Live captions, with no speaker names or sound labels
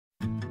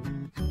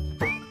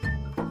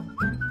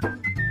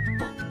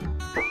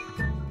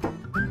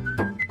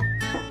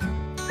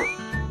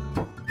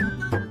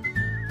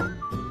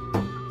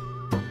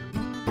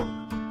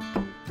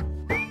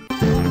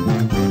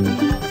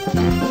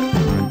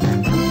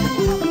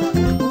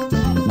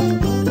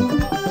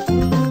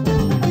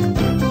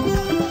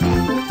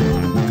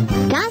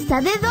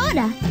Casa de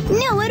Dora.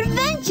 New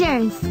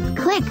adventures!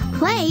 Click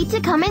play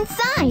to come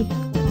inside.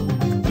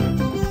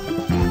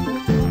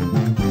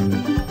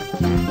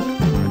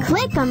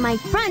 Click on my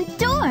front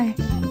door.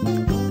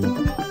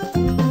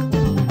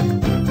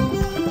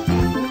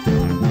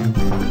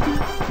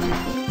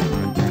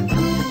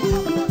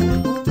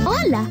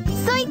 Hola,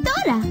 soy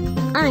Dora.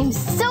 I'm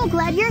so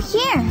glad you're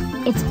here.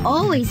 It's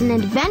always an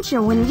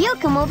adventure when you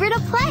come over to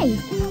play.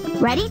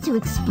 Ready to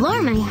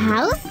explore my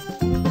house?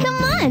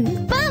 Come on,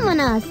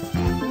 vámonos!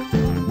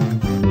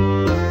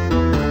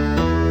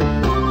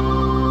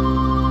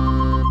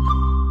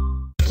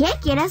 ¿Qué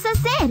quieres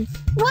hacer?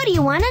 What do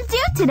you want to do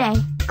today?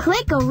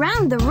 Click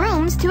around the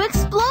rooms to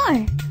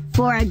explore.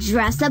 For a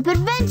dress-up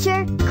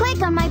adventure,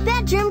 click on my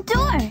bedroom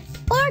door.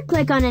 Or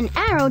click on an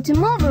arrow to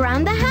move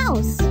around the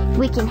house.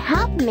 We can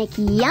help make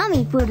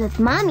yummy food with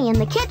Mommy in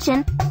the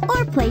kitchen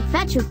or play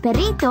fetch with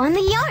Perrito in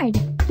the yard.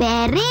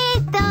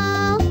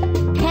 Perrito!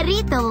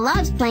 Perrito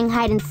loves playing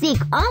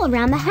hide-and-seek all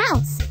around the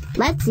house.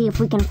 Let's see if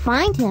we can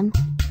find him.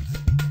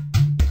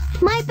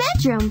 My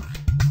bedroom.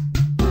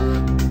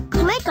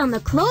 Click on the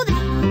clothing.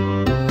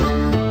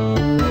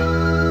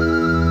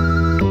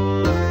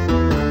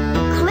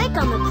 Click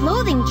on the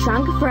clothing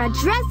trunk for a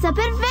dress-up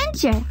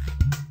adventure.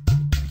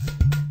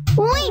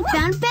 We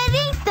found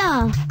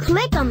Perrito!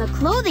 Click on the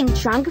clothing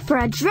trunk for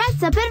a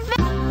dress-up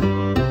adventure.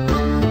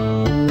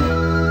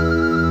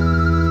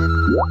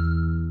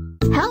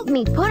 Help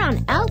me put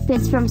on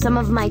outfits from some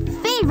of my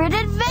favorite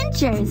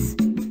adventures.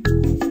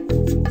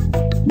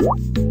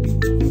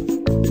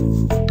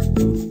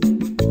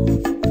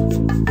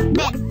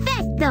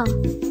 Perfecto!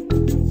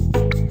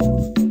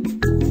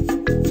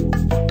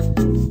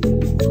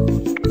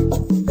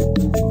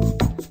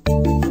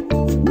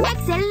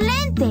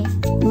 Excelente!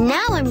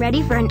 Now I'm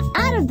ready for an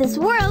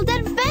out-of-this-world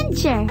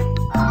adventure.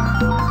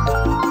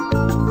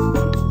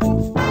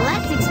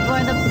 Let's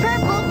explore the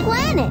purple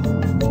planet.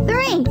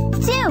 3,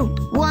 2,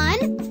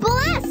 1,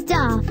 blast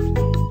off!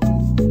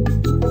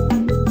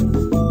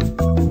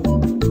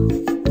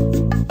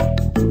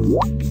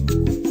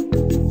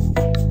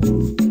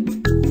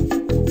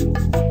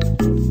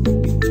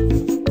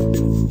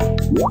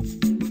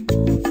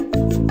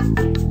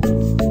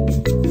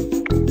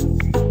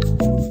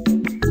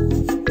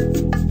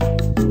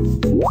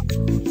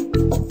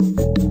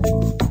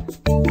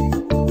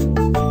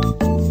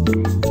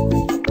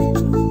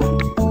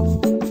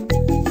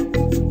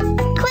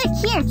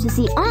 To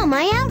see all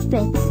my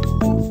outfits.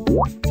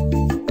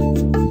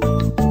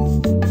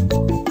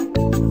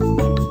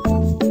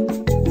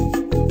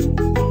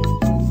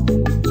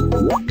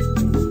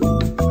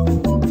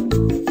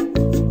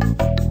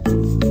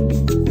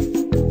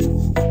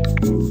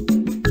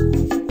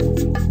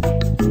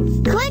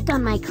 Click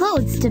on my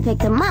clothes to pick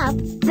them up,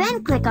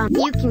 then click on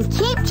You can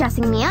keep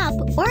dressing me up,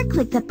 or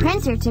click the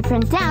printer to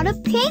print out a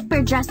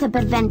paper dress-up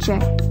adventure.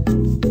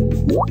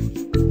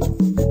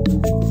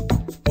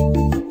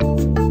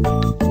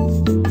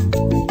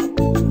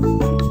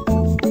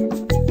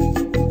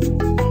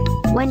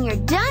 When you're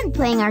done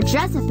playing our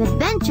dress-up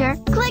adventure,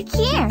 click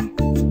here.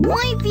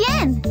 Muy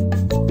bien!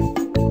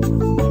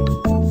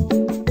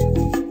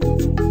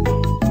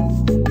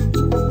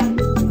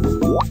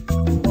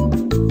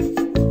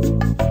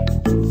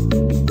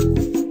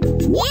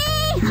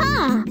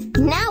 Yee-haw!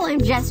 Now I'm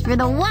dressed for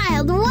the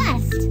Wild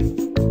West.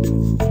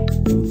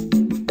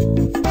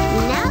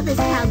 Now this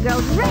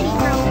cowgirl's ready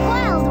for a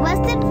Wild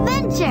West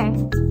adventure.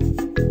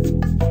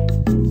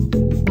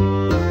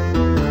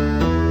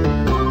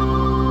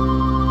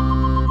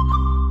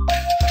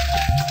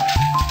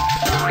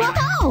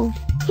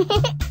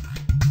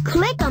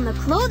 Click on the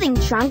clothing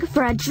trunk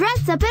for a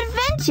dress-up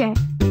adventure.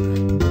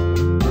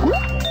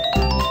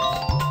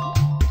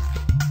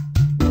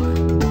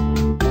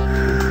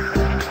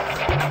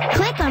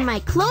 Click on my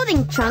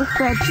clothing trunk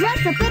for a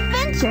dress-up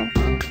adventure.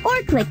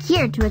 Or click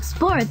here to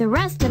explore the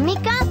rest of mi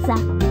casa.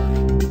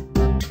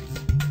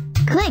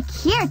 Click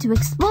here to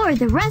explore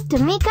the rest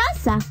of mi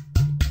casa.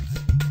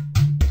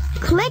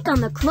 Click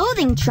on the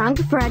clothing trunk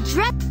for a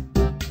dress...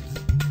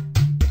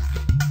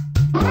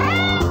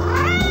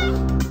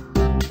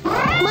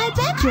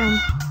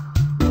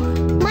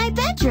 My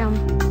bedroom.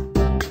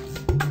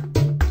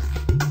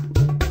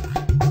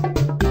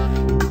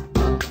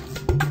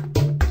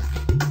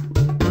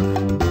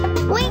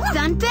 We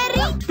found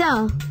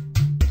Perrito.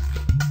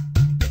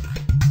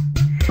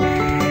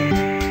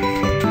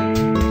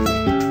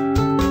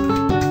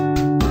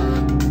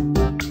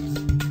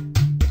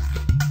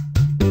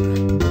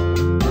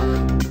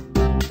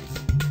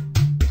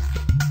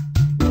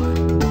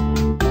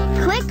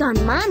 Click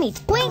on Mommy.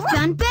 We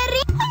found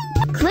Perrito.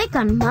 Click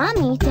on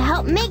Mommy to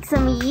help make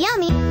some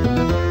yummy...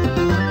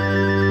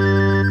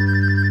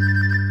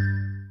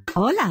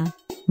 Hola!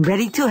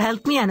 Ready to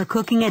help me on a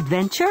cooking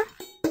adventure?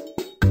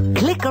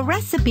 Click a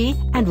recipe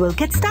and we'll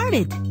get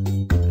started.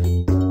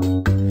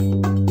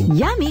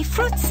 Yummy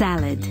fruit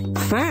salad.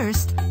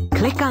 First,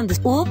 click on the...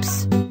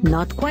 Oops,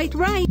 not quite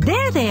right.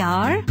 There they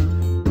are.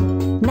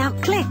 Now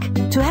click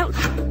to help...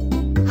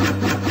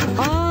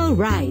 All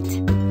right.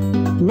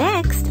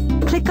 Next,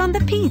 click on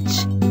the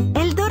peach.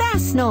 El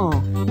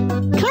durazno.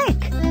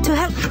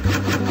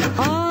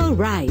 All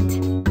right.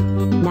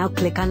 Now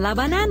click on la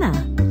banana.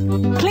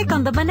 Click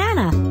on the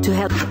banana to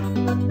help.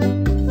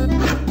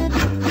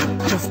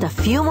 Just a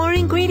few more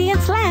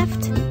ingredients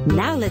left.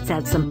 Now let's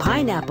add some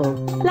pineapple.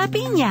 La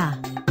piña.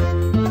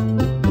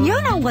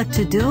 You know what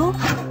to do.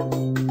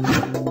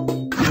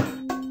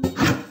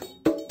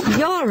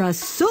 You're a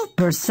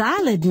super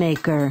salad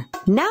maker.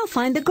 Now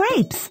find the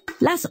grapes.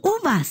 Las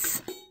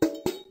uvas.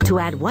 To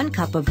add 1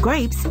 cup of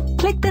grapes,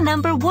 click the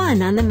number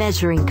 1 on the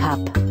measuring cup.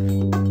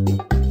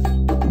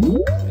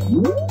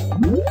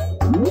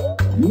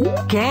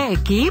 ¡Qué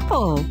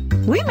equipo!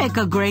 We make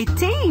a great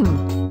team.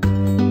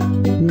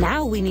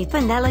 Now we need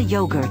vanilla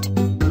yogurt.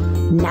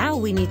 Now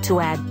we need to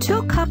add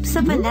 2 cups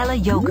of vanilla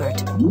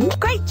yogurt.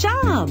 Great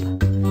job!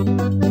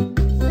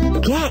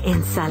 ¡Qué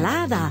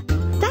ensalada!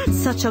 That's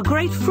such a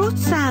great fruit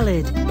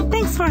salad.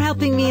 Thanks for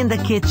helping me in the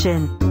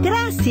kitchen.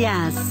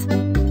 Gracias!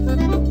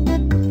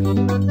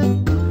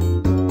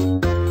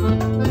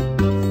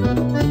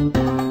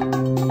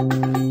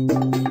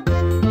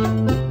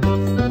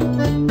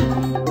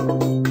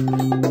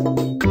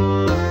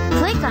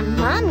 Click on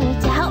Mommy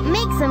to help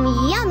make some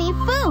yummy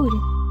food.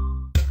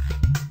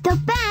 The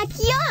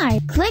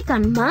backyard. Click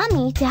on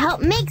Mommy to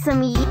help make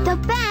some the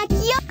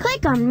backyard.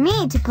 Click on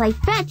me to play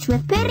fetch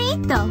with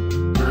Perrito.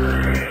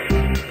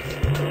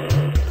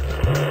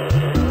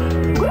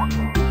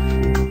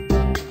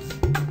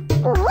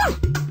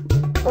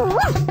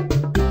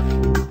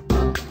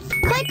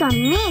 Click on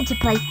me to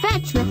play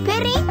fetch with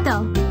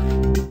Perrito.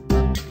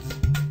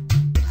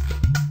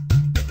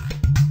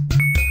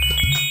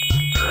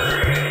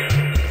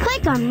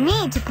 Click on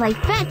me to play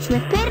fetch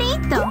with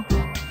Perrito.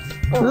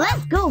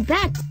 Let's go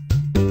back.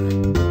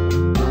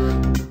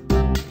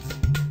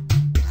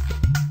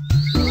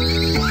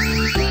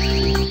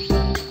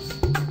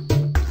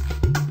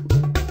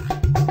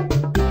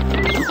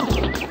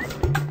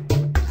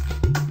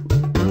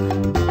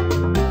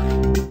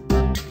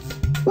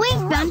 We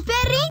found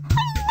Perrito.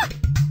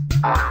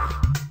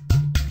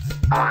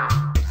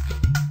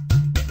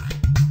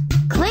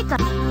 Click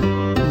on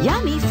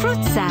Yummy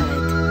fruit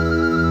salad.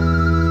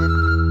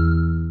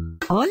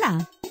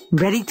 Hola.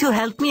 Ready to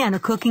help me on a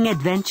cooking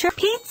adventure?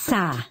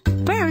 Pizza!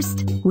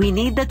 First, we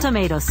need the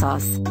tomato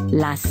sauce.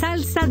 La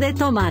salsa de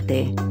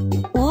tomate.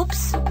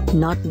 Oops,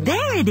 not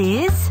there it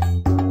is.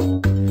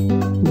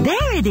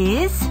 There it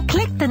is.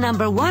 Click the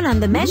number 1 on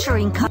the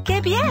measuring cup. ¡Qué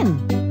bien!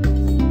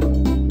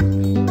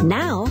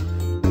 Now,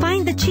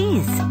 find the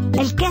cheese.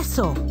 El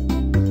queso.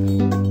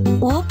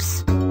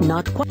 Oops,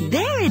 not quite.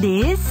 There it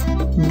is.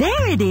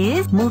 There it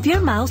is. Move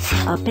your mouse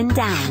up and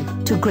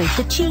down to grate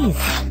the cheese.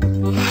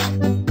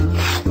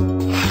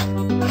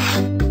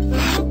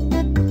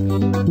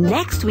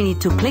 Next, we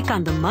need to click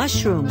on the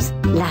mushrooms.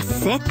 La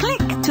set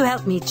click to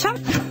help me chop.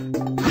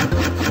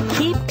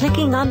 Keep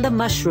clicking on the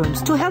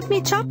mushrooms to help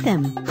me chop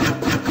them.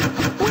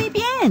 Muy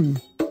bien.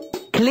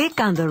 Click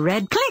on the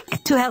red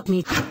click to help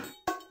me.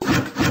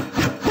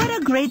 What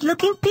a great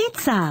looking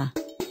pizza.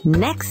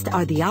 Next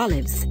are the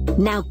olives.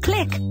 Now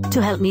click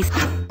to help me.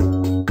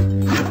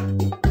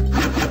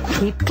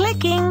 Keep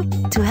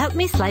clicking to help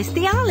me slice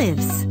the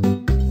olives.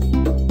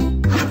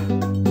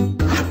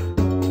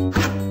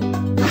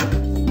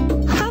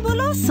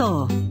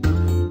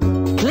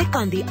 Click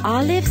on the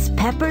olives,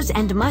 peppers,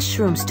 and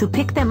mushrooms to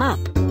pick them up.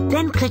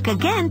 Then click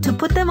again to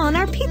put them on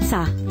our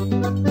pizza.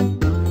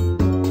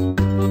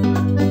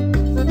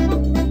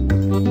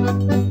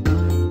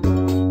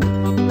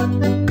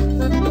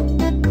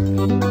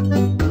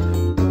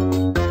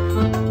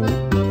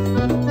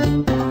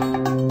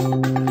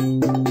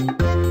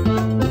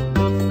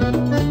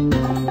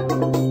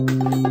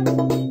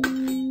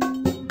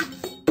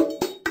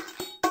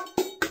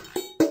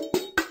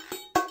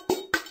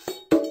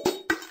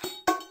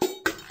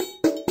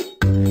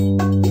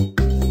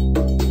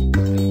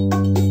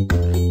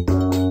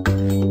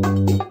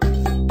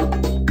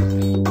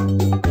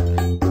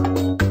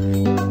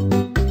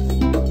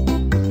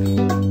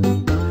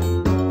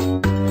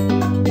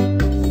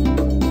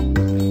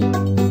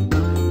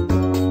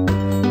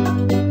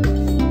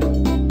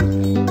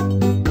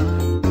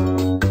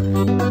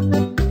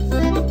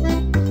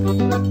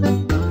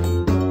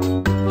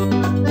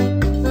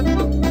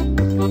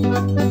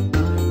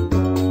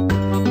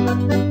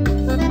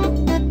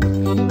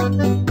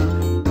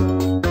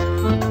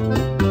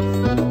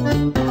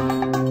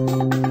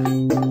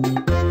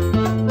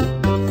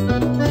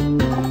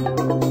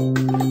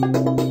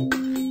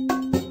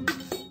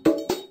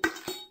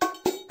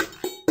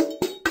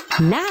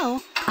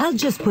 Now, I'll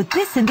just put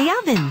this in the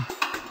oven.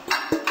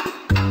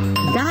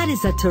 That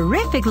is a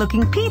terrific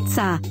looking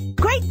pizza.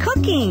 Great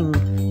cooking.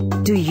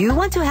 Do you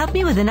want to help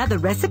me with another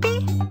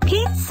recipe?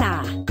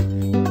 Pizza.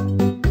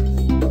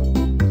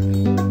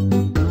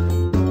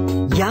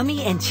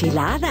 Yummy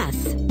enchiladas.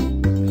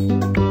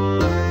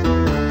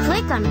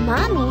 Click on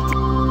Mommy.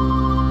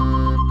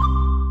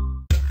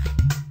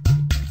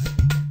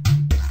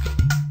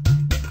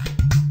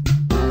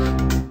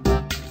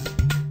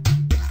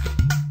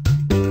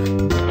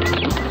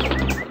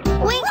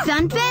 We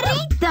found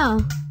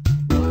Perrito.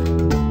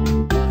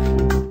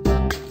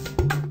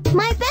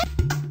 My bed.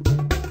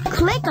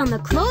 Click on the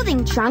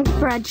clothing trunk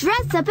for a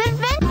dress-up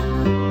adventure.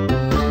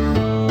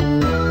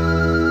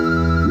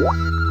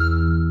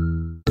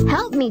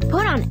 Help me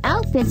put on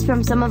outfits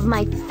from some of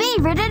my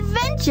favorite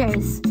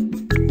adventures.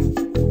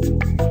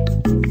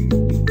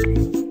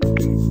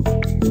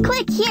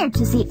 Click here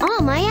to see all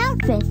my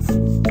outfits.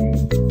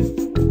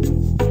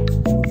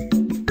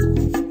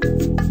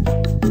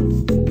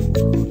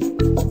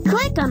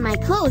 Click on my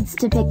clothes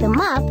to pick them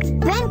up,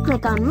 then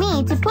click on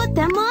me to put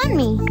them on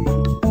me.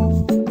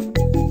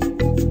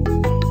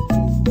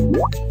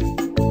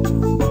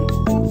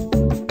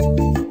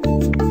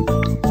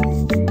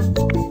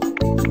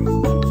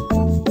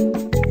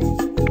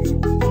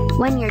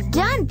 When you're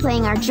done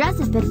playing our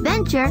dress-up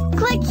adventure,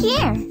 click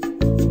here.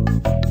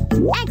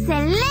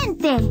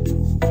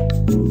 Excelente!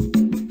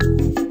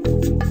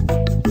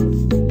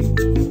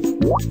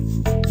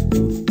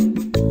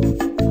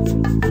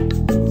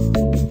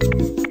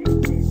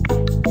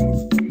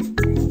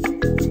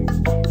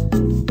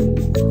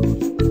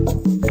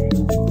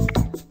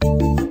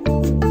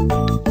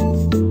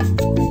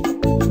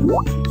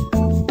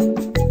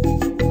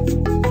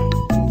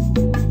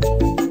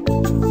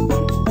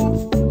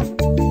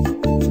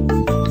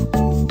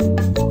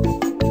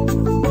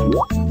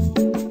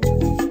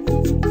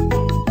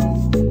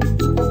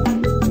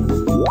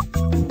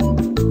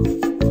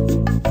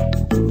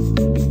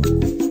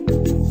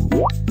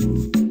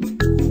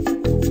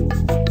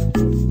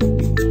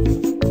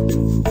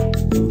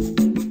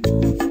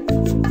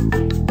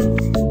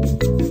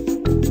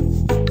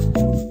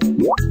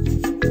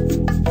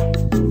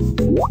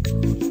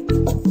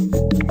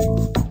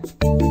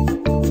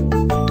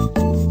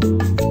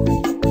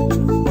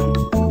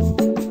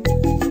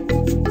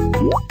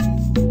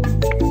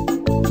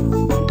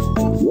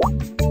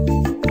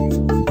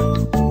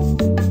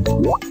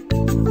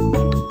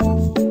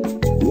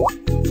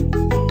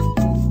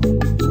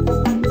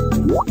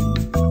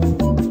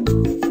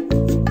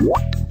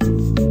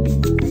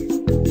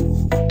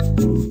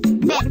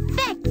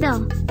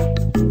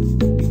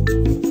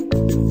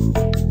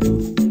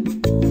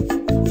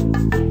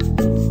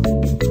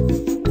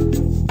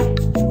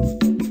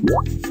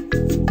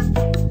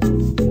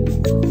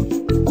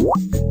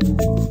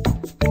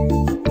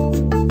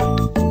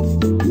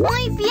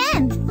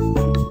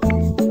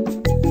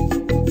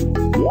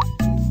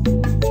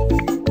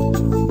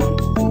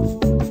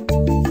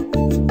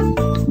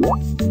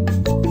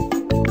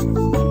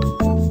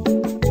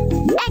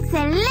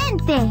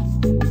 Excelente!